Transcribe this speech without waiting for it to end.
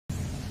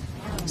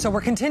So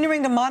we're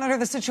continuing to monitor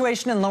the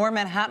situation in Lower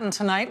Manhattan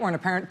tonight, where an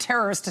apparent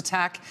terrorist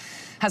attack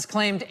has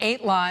claimed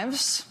 8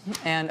 lives,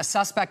 and a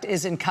suspect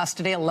is in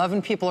custody.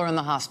 11 people are in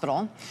the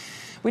hospital.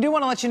 We do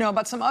want to let you know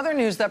about some other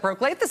news that broke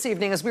late this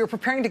evening as we were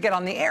preparing to get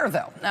on the air,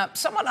 though.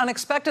 Somewhat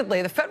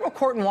unexpectedly, the federal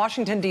court in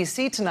Washington,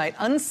 D.C. tonight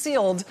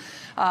unsealed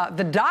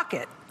the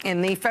docket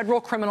in the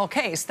federal criminal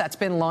case that's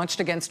been launched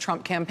against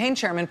Trump campaign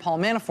chairman Paul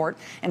Manafort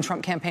and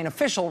Trump campaign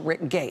official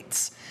Rick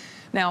Gates.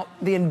 Now,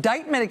 the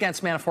indictment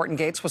against Manafort and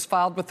Gates was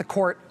filed with the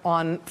court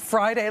on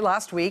Friday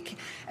last week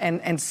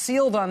and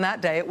sealed on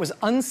that day. It was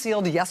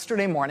unsealed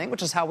yesterday morning,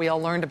 which is how we all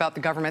learned about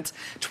the government's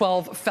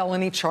 12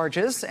 felony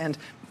charges and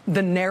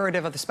the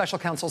narrative of the special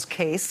counsel's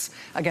case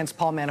against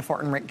Paul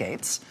Manafort and Rick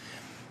Gates.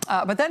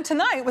 But then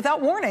tonight,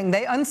 without warning,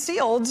 they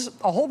unsealed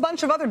a whole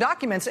bunch of other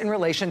documents in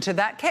relation to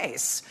that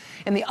case.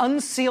 In the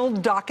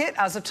unsealed docket,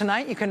 as of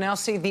tonight, you can now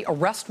see the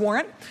arrest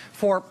warrant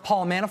for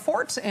Paul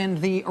Manafort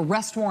and the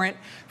arrest warrant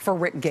for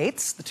Rick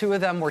Gates. The two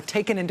of them were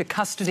taken into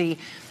custody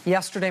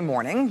yesterday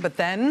morning, but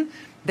then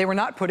they were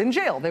not put in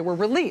jail. They were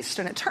released.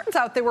 And it turns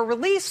out they were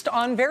released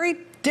on very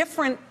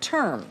different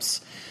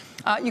terms.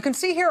 You can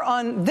see here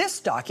on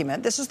this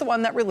document, this is the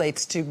one that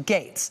relates to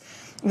Gates.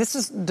 This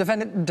is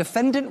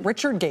defendant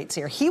Richard Gates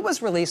here. He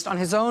was released on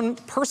his own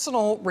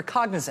personal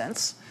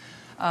recognizance.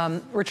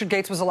 Richard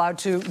Gates was allowed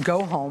to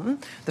go home.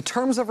 The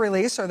terms of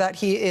release are that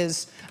he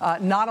is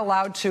not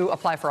allowed to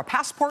apply for a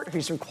passport.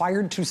 He's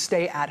required to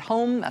stay at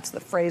home. That's the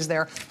phrase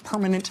there,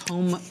 permanent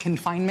home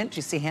confinement.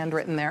 You see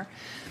handwritten there.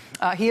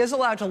 He is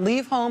allowed to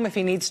leave home if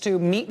he needs to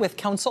meet with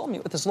counsel,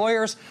 meet with his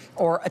lawyers,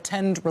 or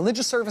attend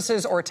religious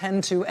services, or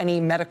attend to any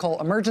medical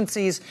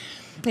emergencies.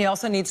 He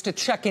also needs to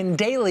check in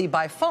daily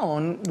by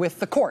phone with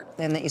the court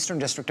in the Eastern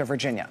District of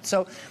Virginia.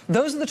 So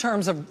those are the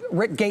terms of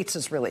Rick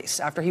Gates'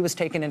 release after he was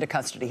taken into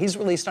custody. He's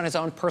released on his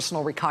own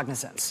personal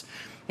recognizance.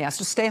 He has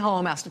to stay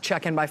home, has to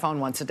check in by phone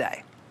once a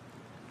day.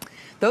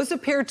 Those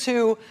appear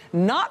to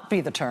not be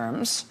the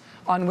terms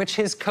on which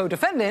his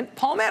co-defendant,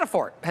 Paul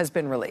Manafort, has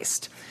been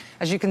released.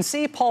 As you can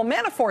see, Paul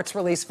Manafort's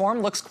release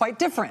form looks quite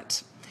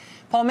different.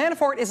 Paul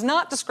Manafort is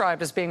not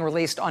described as being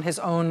released on his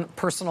own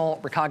personal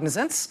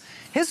recognizance.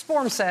 His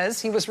form says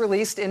he was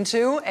released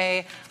into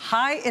a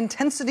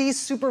high-intensity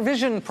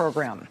supervision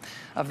program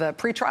of the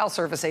pretrial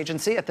service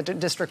agency at the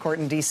district court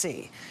in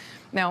D.C.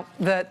 Now,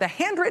 the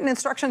handwritten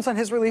instructions on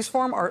his release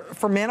form are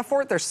for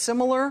Manafort. They're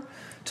similar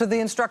to the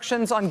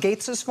instructions on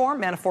Gates's form.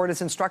 Manafort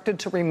is instructed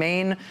to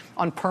remain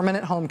on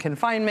permanent home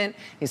confinement.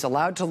 He's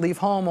allowed to leave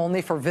home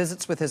only for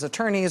visits with his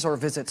attorneys or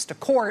visits to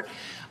court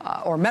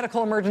or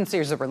medical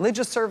emergencies or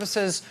religious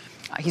services.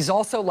 He's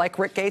also, like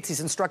Rick Gates, he's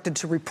instructed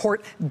to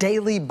report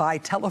daily by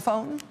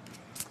telephone.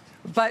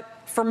 But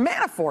for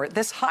Manafort,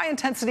 this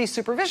high-intensity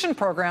supervision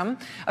program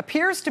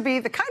appears to be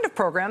the kind of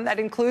program that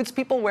includes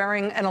people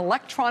wearing an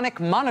electronic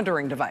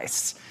monitoring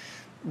device,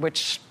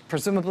 which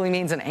presumably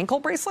means an ankle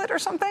bracelet or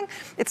something.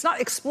 It's not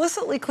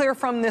explicitly clear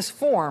from this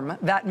form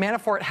that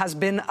Manafort has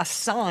been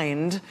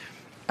assigned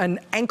an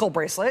ankle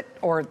bracelet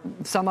or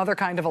some other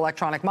kind of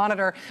electronic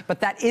monitor,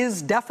 but that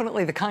is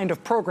definitely the kind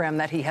of program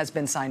that he has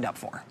been signed up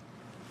for.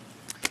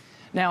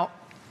 Now,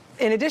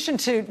 in addition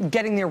to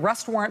getting the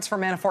arrest warrants for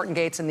Manafort and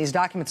Gates and these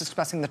documents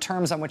expressing the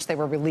terms on which they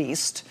were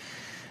released,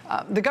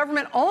 the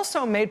government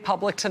also made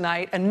public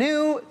tonight a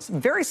new,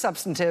 very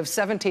substantive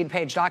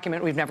 17-page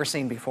document we've never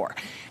seen before.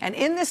 And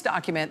in this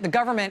document, the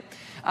government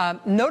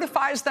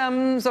notifies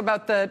them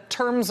about the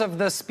terms of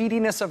the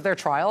speediness of their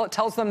trial. It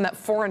tells them that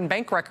foreign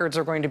bank records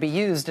are going to be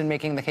used in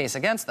making the case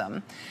against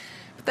them.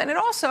 But then it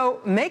also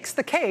makes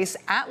the case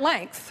at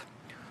length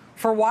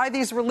for why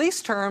these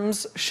release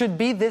terms should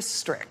be this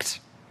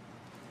strict,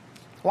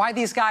 why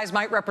these guys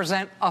might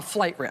represent a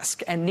flight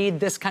risk and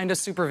need this kind of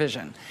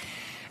supervision.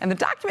 And the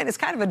document is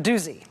kind of a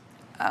doozy.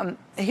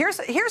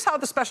 Here's how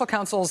the special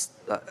counsel's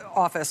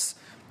office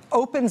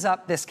opens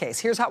up this case.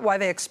 Here's why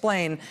they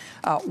explain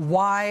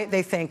why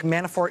they think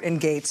Manafort and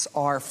Gates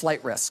are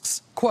flight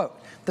risks. Quote,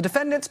 "The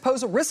defendants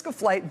pose a risk of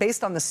flight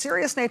based on the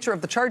serious nature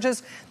of the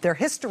charges, their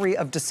history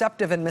of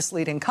deceptive and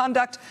misleading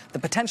conduct, the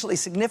potentially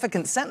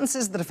significant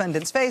sentences the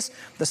defendants face,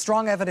 the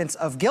strong evidence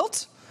of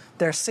guilt,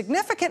 their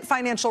significant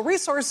financial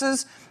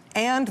resources,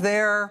 and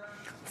their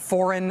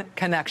foreign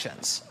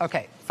connections."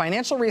 Okay,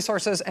 financial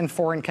resources and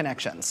foreign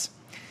connections.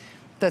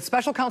 The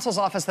special counsel's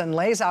office then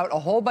lays out a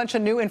whole bunch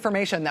of new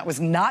information that was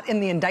not in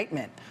the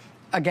indictment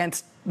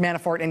against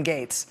Manafort and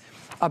Gates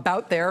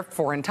about their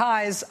foreign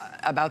ties,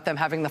 about them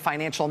having the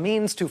financial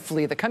means to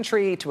flee the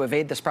country, to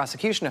evade this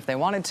prosecution if they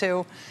wanted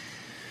to.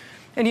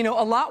 And, you know,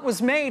 a lot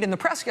was made in the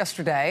press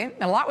yesterday,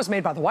 and a lot was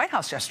made by the White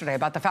House yesterday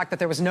about the fact that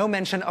there was no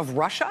mention of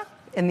Russia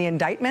in the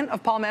indictment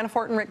of Paul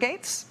Manafort and Rick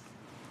Gates.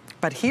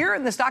 But here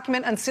in this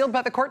document unsealed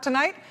by the court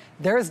tonight,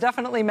 there is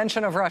definitely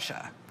mention of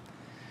Russia.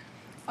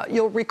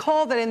 You'll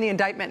recall that in the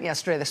indictment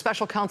yesterday, the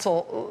special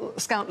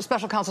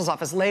counsel's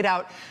office laid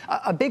out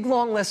a big,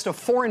 long list of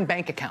foreign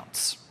bank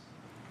accounts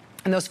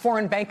And those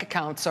foreign bank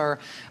accounts are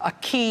a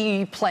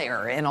key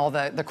player in all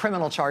the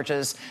criminal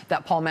charges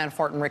that Paul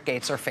Manafort and Rick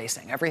Gates are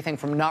facing. Everything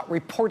from not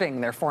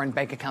reporting their foreign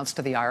bank accounts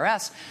to the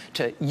IRS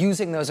to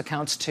using those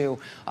accounts to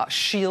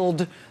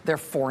shield their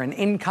foreign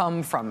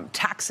income from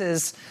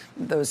taxes.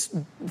 Those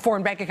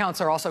foreign bank accounts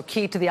are also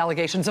key to the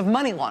allegations of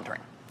money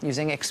laundering,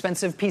 using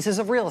expensive pieces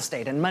of real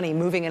estate and money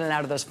moving in and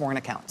out of those foreign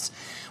accounts.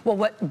 Well,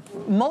 what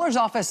Mueller's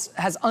office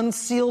has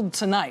unsealed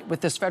tonight with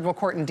this federal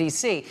court in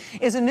D.C.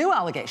 is a new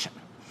allegation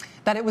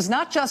that it was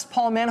not just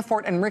Paul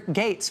Manafort and Rick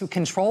Gates who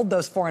controlled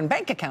those foreign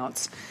bank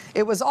accounts.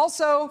 It was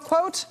also,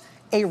 quote,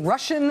 a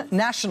Russian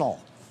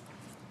national.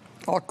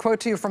 I'll quote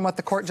to you from what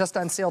the court just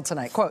unsealed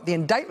tonight. Quote, the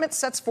indictment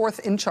sets forth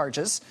in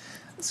charges,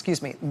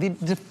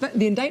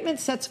 the indictment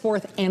sets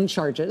forth and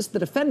charges the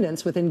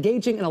defendants with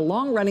engaging in a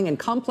long-running and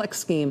complex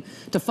scheme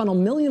to funnel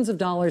millions of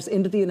dollars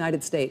into the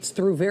United States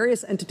through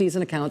various entities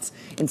and accounts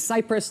in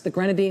Cyprus, the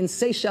Grenadines,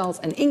 Seychelles,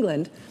 and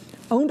England,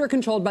 owned or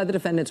controlled by the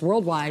defendants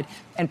worldwide,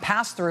 and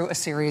passed through a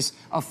series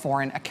of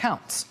foreign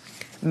accounts.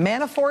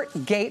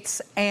 Manafort,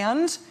 Gates,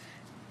 and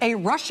a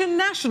Russian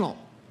national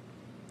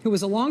who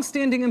was a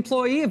long-standing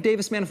employee of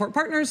Davis Manafort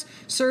Partners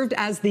served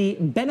as the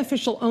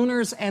beneficial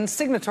owners and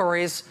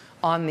signatories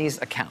on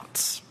these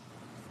accounts.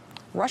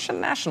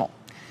 Russian national.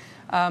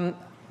 I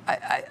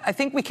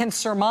think we can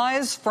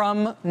surmise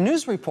from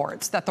news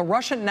reports that the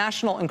Russian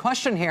national in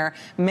question here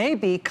may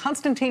be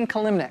Konstantin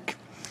Kilimnik,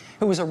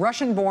 who was a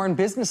Russian-born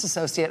business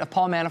associate of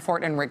Paul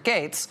Manafort and Rick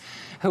Gates,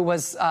 who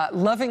was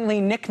lovingly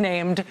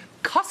nicknamed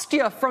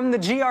Kostya from the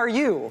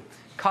GRU.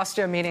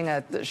 Kostya meaning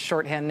a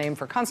shorthand name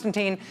for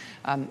Konstantin,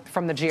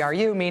 from the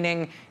GRU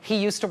meaning he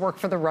used to work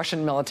for the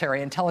Russian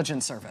military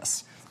intelligence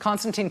service.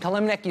 Konstantin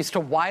Kilimnik used to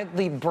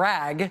widely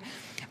brag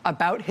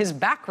about his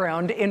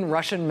background in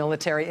Russian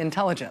military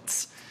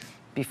intelligence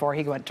before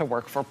he went to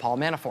work for Paul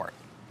Manafort.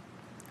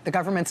 The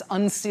government's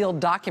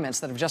unsealed documents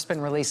that have just been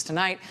released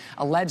tonight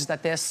allege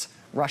that this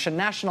Russian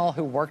national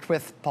who worked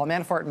with Paul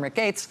Manafort and Rick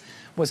Gates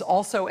was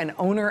also an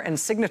owner and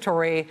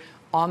signatory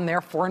on their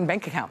foreign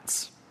bank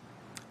accounts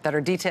that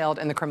are detailed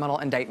in the criminal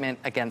indictment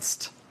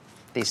against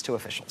these two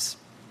officials.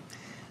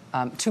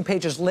 2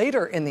 pages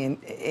later in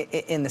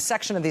the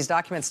section of these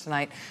documents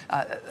tonight,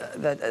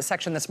 the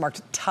section that's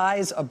marked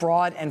ties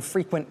abroad and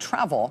frequent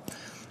travel,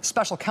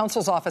 special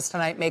counsel's office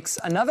tonight makes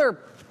another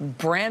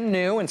brand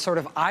new and sort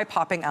of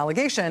eye-popping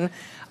allegation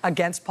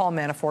against Paul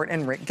Manafort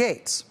and Rick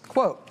Gates.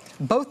 Quote,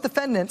 both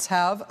defendants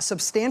have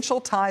substantial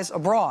ties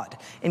abroad,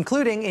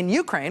 including in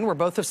Ukraine, where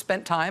both have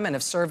spent time and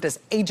have served as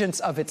agents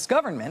of its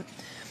government.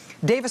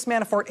 Davis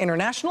Manafort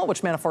International,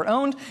 which Manafort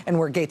owned and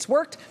where Gates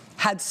worked,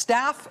 had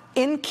staff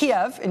in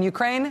Kiev, in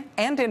Ukraine,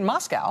 and in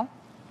Moscow.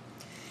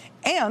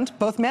 And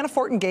both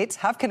Manafort and Gates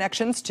have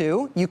connections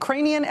to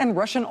Ukrainian and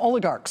Russian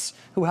oligarchs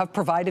who have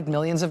provided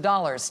millions of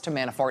dollars to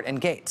Manafort and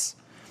Gates.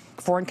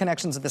 Foreign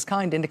connections of this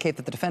kind indicate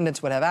that the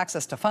defendants would have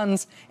access to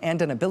funds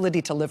and an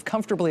ability to live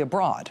comfortably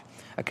abroad,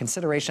 a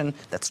consideration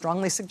that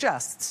strongly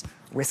suggests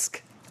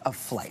risk of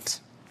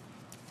flight.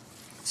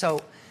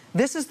 So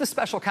this is the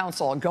special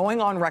counsel going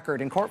on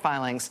record in court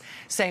filings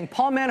saying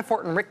Paul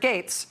Manafort and Rick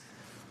Gates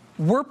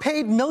were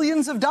paid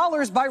millions of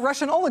dollars by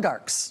Russian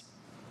oligarchs.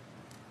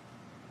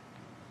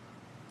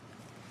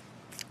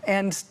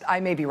 And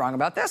I may be wrong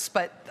about this,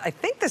 but I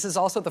think this is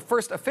also the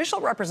first official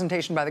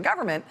representation by the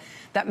government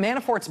that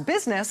Manafort's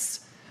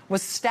business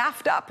was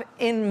staffed up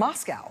in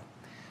Moscow.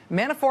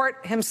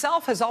 Manafort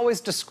himself has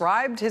always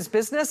described his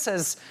business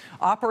as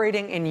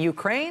operating in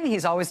Ukraine.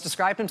 He's always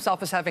described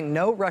himself as having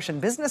no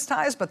Russian business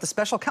ties, but the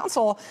special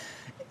counsel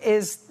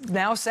is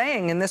now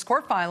saying in this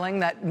court filing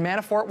that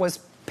Manafort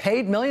was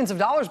paid millions of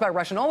dollars by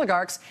Russian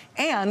oligarchs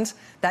and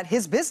that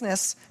his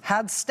business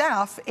had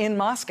staff in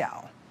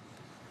Moscow.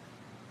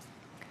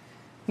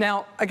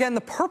 Now, again,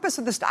 the purpose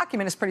of this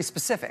document is pretty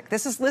specific.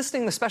 This is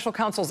listing the special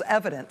counsel's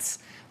evidence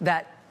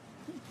that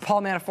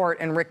Paul Manafort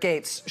and Rick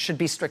Gates should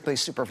be strictly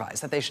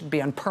supervised, that they should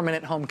be on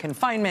permanent home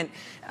confinement,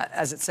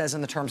 as it says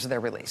in the terms of their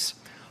release.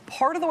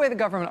 Part of the way the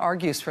government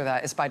argues for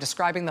that is by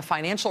describing the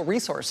financial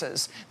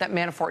resources that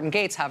Manafort and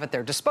Gates have at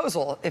their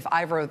disposal if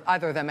either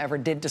of them ever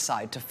did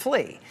decide to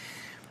flee.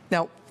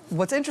 Now,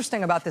 what's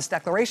interesting about this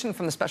declaration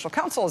from the special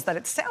counsel is that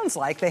it sounds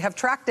like they have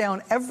tracked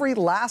down every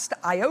last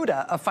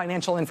iota of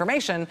financial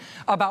information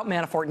about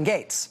Manafort and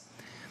Gates.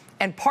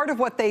 And part of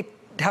what they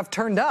have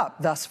turned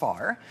up thus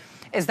far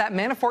is that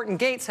Manafort and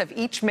Gates have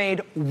each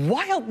made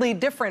wildly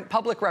different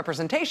public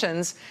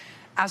representations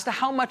as to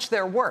how much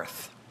they're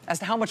worth, as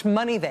to how much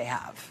money they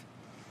have.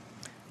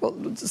 Well,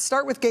 let's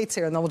start with Gates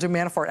here, and then we'll do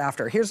Manafort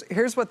after.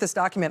 Here's what this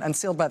document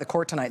unsealed by the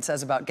court tonight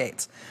says about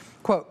Gates.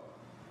 Quote,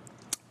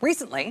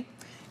 recently,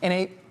 in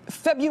a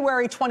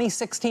February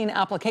 2016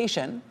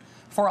 application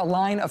for a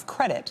line of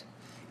credit,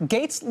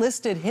 Gates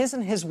listed his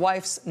and his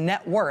wife's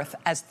net worth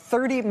as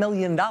 $30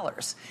 million.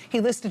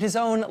 He listed his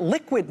own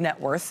liquid net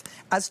worth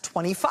as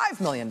 $25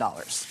 million.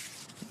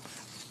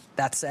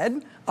 That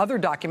said, other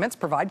documents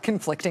provide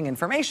conflicting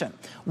information.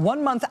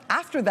 1 month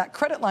after that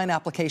credit line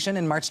application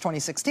in March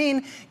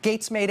 2016,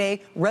 Gates made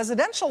a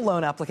residential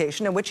loan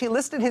application in which he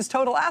listed his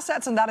total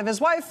assets and that of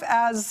his wife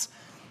as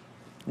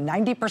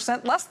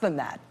 90% less than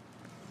that.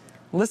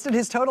 Listed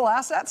his total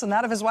assets and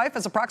that of his wife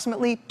as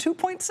approximately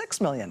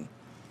 $2.6 million.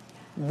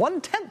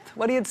 1/10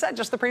 what he had said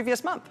just the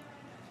previous month.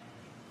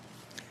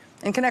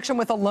 In connection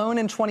with a loan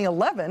in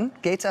 2011,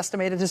 Gates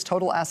estimated his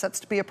total assets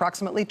to be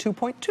approximately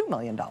 $2.2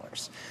 million.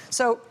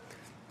 So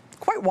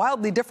quite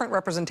wildly different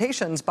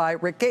representations by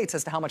Rick Gates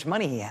as to how much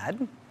money he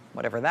had,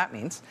 whatever that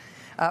means.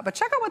 But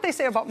check out what they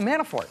say about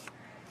Manafort.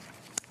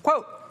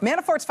 Quote,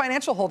 Manafort's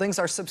financial holdings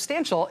are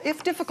substantial,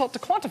 if difficult to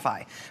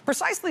quantify,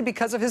 precisely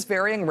because of his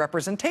varying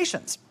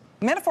representations.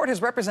 Manafort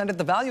has represented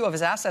the value of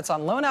his assets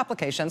on loan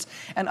applications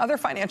and other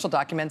financial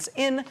documents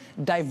in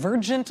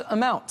divergent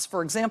amounts.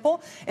 For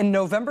example, in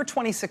November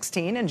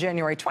 2016 and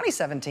January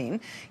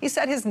 2017, he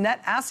said his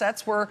net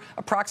assets were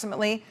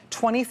approximately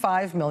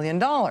 $25 million.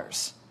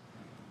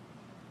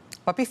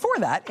 But before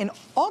that, in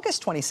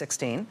August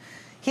 2016,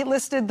 he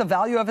listed the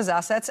value of his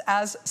assets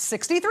as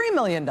 $63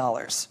 million.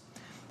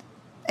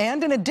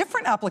 And in a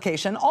different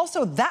application,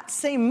 also that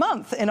same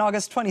month in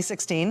August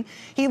 2016,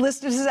 he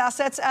listed his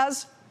assets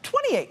as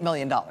 $28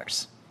 million.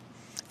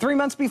 3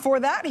 months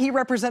before that, he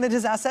represented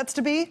his assets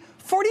to be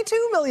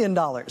 $42 million.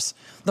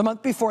 The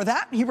month before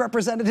that, he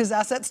represented his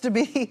assets to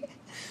be,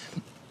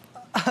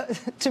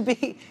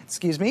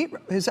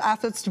 his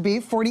assets to be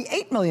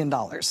 $48 million.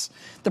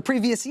 The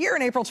previous year,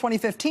 in April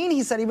 2015,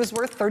 he said he was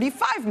worth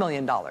 $35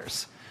 million.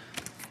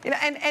 You know,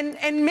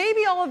 and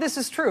maybe all of this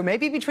is true.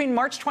 Maybe between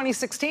March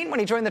 2016, when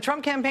he joined the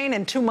Trump campaign,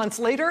 and 2 months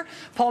later,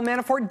 Paul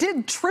Manafort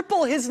did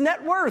triple his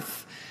net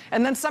worth.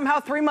 And then somehow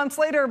 3 months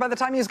later, by the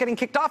time he was getting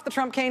kicked off the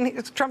Trump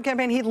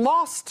campaign, he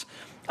lost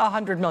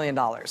 $100 million,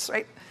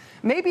 right?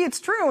 Maybe it's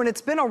true, and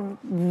it's been a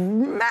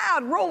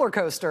mad roller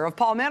coaster of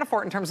Paul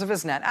Manafort in terms of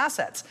his net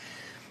assets.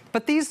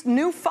 But these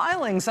new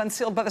filings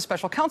unsealed by the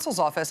special counsel's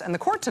office and the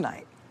court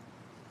tonight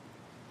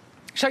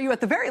show you,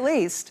 at the very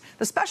least,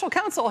 the special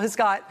counsel has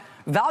got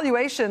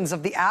valuations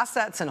of the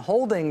assets and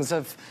holdings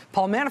of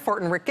Paul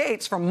Manafort and Rick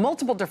Gates from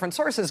multiple different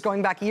sources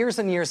going back years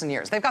and years and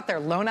years. They've got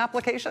their loan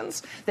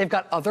applications. They've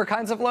got other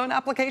kinds of loan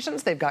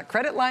applications. They've got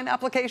credit line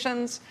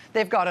applications.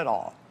 They've got it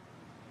all.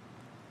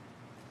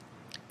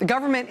 The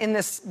government, in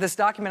this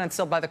document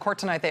unsealed by the court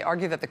tonight, they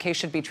argue that the case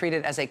should be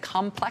treated as a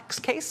complex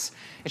case.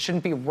 It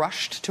shouldn't be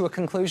rushed to a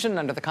conclusion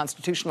under the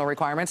constitutional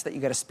requirements that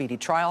you get a speedy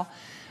trial.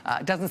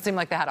 It doesn't seem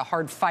like they had a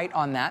hard fight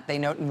on that. They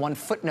note in one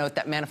footnote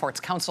that Manafort's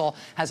counsel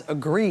has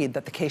agreed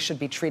that the case should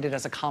be treated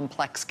as a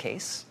complex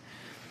case.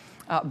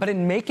 But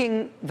in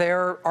making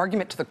their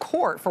argument to the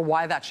court for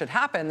why that should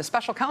happen, the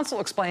special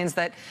counsel explains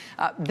that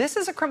this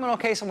is a criminal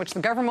case in which the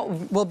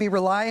government will be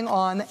relying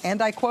on,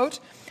 and I quote,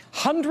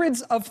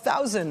 hundreds of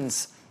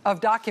thousands of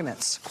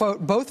documents,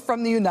 quote, both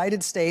from the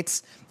United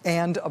States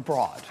and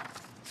abroad.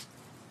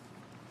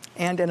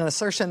 And in an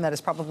assertion that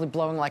is probably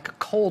blowing like a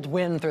cold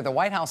wind through the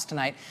White House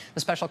tonight, the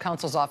special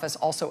counsel's office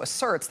also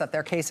asserts that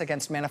their case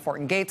against Manafort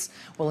and Gates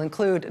will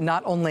include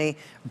not only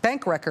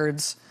bank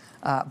records,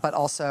 but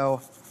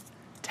also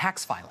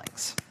tax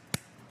filings.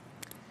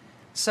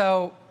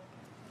 So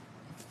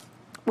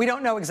we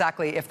don't know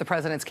exactly if the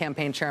president's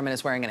campaign chairman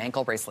is wearing an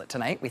ankle bracelet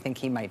tonight. We think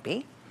he might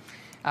be.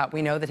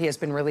 We know that he has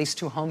been released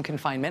to home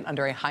confinement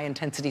under a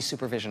high-intensity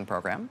supervision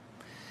program.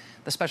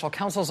 The special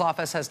counsel's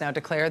office has now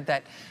declared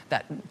that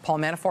Paul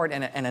Manafort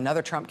and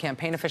another Trump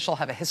campaign official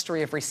have a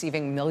history of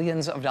receiving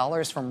millions of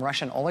dollars from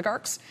Russian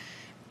oligarchs.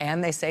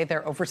 And they say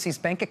their overseas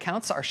bank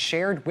accounts are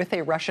shared with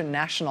a Russian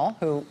national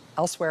who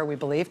elsewhere we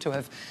believe to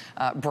have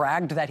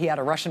bragged that he had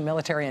a Russian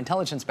military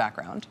intelligence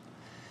background.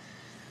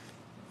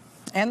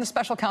 And the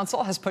special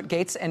counsel has put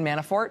Gates and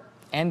Manafort,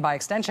 and by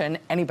extension,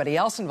 anybody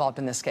else involved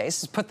in this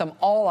case, has put them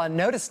all on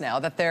notice now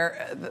that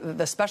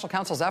the special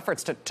counsel's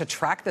efforts to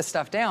track this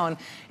stuff down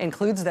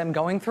includes them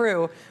going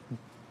through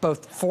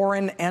both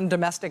foreign and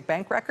domestic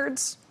bank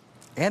records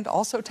and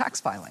also tax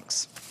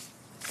filings.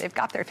 They've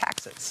got their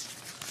taxes.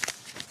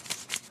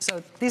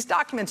 So these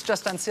documents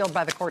just unsealed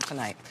by the court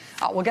tonight.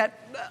 We'll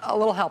get a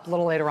little help a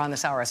little later on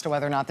this hour as to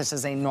whether or not this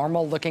is a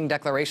normal-looking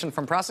declaration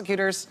from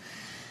prosecutors.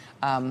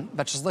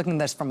 But just looking at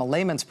this from a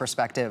layman's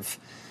perspective,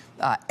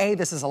 A,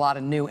 this is a lot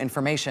of new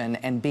information,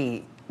 and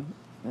B,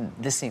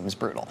 this seems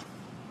brutal.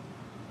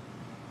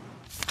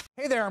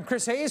 Hey there, I'm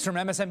Chris Hayes from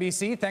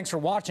MSNBC. Thanks for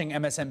watching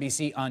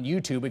MSNBC on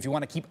YouTube. If you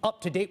want to keep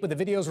up to date with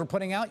the videos we're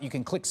putting out, you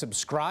can click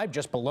subscribe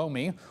just below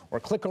me, or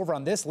click over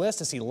on this list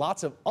to see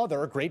lots of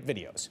other great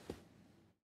videos.